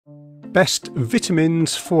Best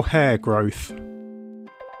vitamins for hair growth.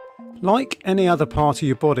 Like any other part of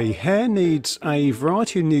your body, hair needs a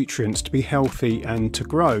variety of nutrients to be healthy and to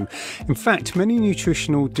grow. In fact, many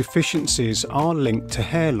nutritional deficiencies are linked to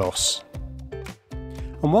hair loss.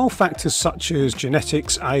 And while factors such as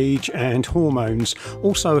genetics, age and hormones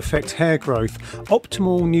also affect hair growth,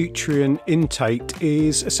 optimal nutrient intake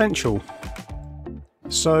is essential.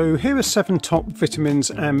 So here are 7 top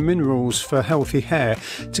vitamins and minerals for healthy hair,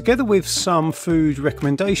 together with some food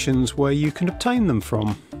recommendations where you can obtain them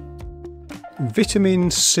from.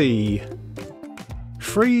 Vitamin C.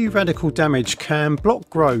 Free radical damage can block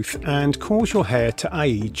growth and cause your hair to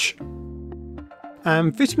age.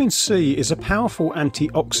 And vitamin C is a powerful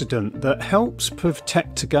antioxidant that helps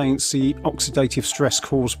protect against the oxidative stress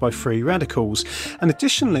caused by free radicals. And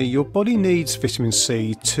additionally, your body needs vitamin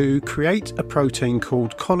C to create a protein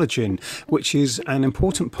called collagen, which is an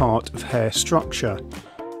important part of hair structure.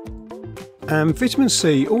 And vitamin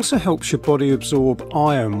C also helps your body absorb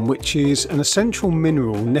iron, which is an essential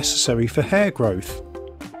mineral necessary for hair growth.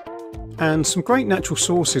 And some great natural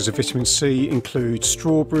sources of vitamin C include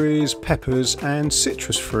strawberries, peppers and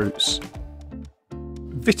citrus fruits.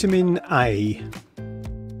 Vitamin A.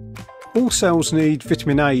 All cells need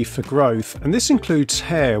vitamin A for growth, and this includes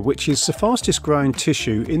hair, which is the fastest growing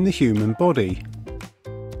tissue in the human body.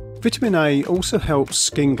 Vitamin A also helps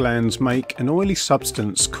skin glands make an oily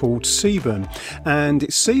substance called sebum, and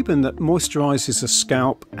it's sebum that moisturises the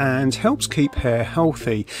scalp and helps keep hair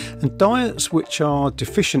healthy. And diets which are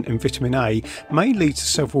deficient in vitamin A may lead to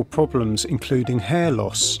several problems, including hair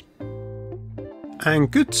loss.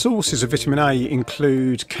 And good sources of vitamin A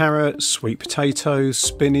include carrots, sweet potatoes,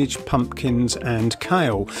 spinach, pumpkins and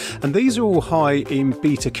kale. And these are all high in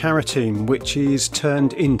beta-carotene, which is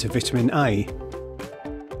turned into vitamin A.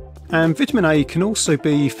 And vitamin A can also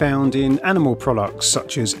be found in animal products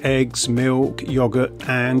such as eggs, milk, yoghurt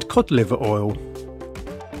and cod liver oil.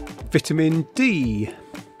 Vitamin D.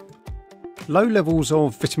 Low levels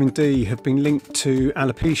of vitamin D have been linked to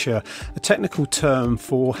alopecia, a technical term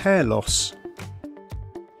for hair loss.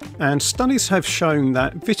 And studies have shown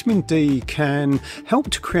that vitamin D can help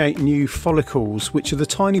to create new follicles, which are the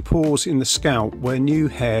tiny pores in the scalp where new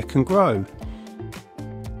hair can grow.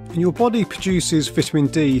 And your body produces vitamin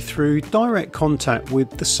D through direct contact with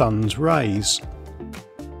the sun's rays.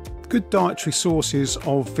 Good dietary sources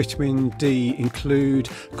of vitamin D include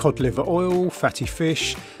cod liver oil, fatty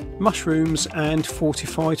fish, mushrooms and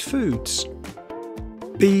fortified foods.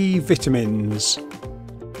 B vitamins.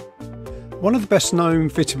 One of the best known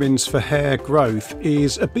vitamins for hair growth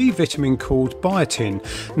is a B vitamin called biotin,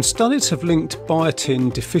 and studies have linked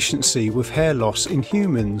biotin deficiency with hair loss in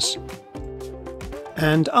humans.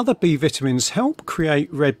 And other B vitamins help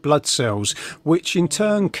create red blood cells, which in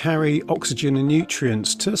turn carry oxygen and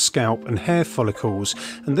nutrients to the scalp and hair follicles,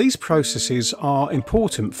 and these processes are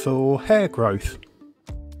important for hair growth.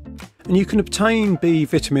 And you can obtain B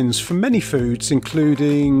vitamins from many foods,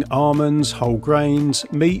 including almonds, whole grains,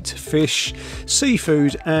 meat, fish,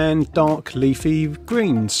 seafood and dark leafy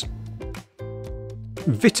greens.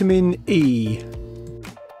 Vitamin E.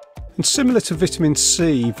 And similar to vitamin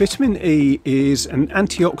C, vitamin E is an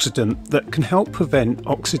antioxidant that can help prevent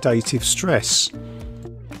oxidative stress.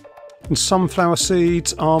 And sunflower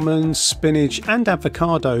seeds, almonds, spinach and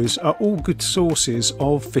avocados are all good sources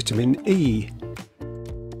of vitamin E.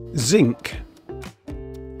 Zinc.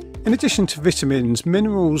 In addition to vitamins,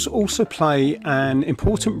 minerals also play an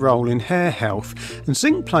important role in hair health, and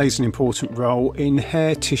zinc plays an important role in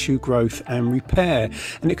hair tissue growth and repair,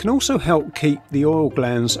 and it can also help keep the oil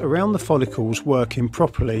glands around the follicles working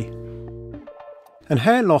properly. And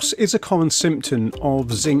hair loss is a common symptom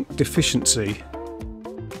of zinc deficiency.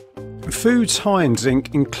 Foods high in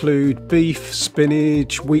zinc include beef,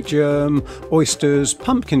 spinach, wheat germ, oysters,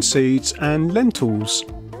 pumpkin seeds and lentils.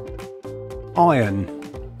 Iron.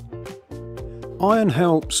 Iron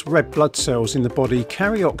helps red blood cells in the body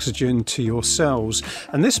carry oxygen to your cells,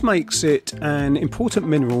 and this makes it an important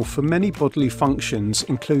mineral for many bodily functions,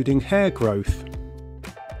 including hair growth.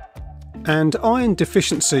 And iron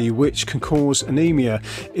deficiency, which can cause anemia,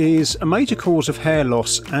 is a major cause of hair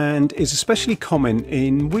loss and is especially common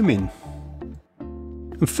in women.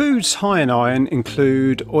 And foods high in iron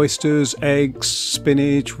include oysters, eggs,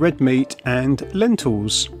 spinach, red meat and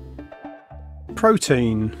lentils.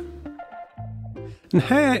 Protein. And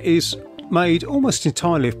hair is made almost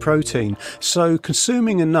entirely of protein, so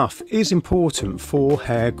consuming enough is important for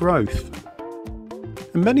hair growth.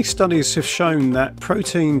 And many studies have shown that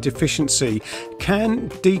protein deficiency can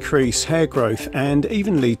decrease hair growth and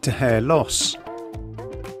even lead to hair loss.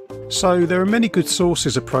 So there are many good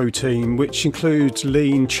sources of protein, which includes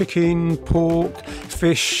lean chicken, pork,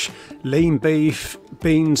 fish, lean beef,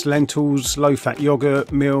 beans, lentils, low-fat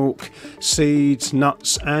yogurt, milk, seeds,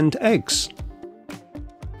 nuts and eggs.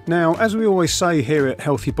 Now, as we always say here at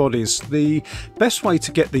Healthy Bodies, the best way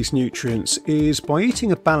to get these nutrients is by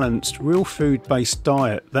eating a balanced, real food-based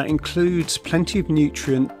diet that includes plenty of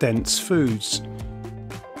nutrient-dense foods.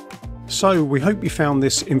 So we hope you found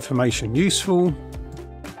this information useful.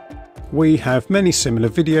 We have many similar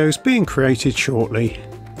videos being created shortly.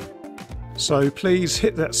 So please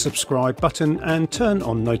hit that subscribe button and turn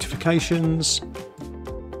on notifications.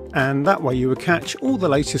 And that way you will catch all the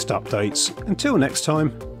latest updates. Until next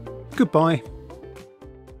time, goodbye.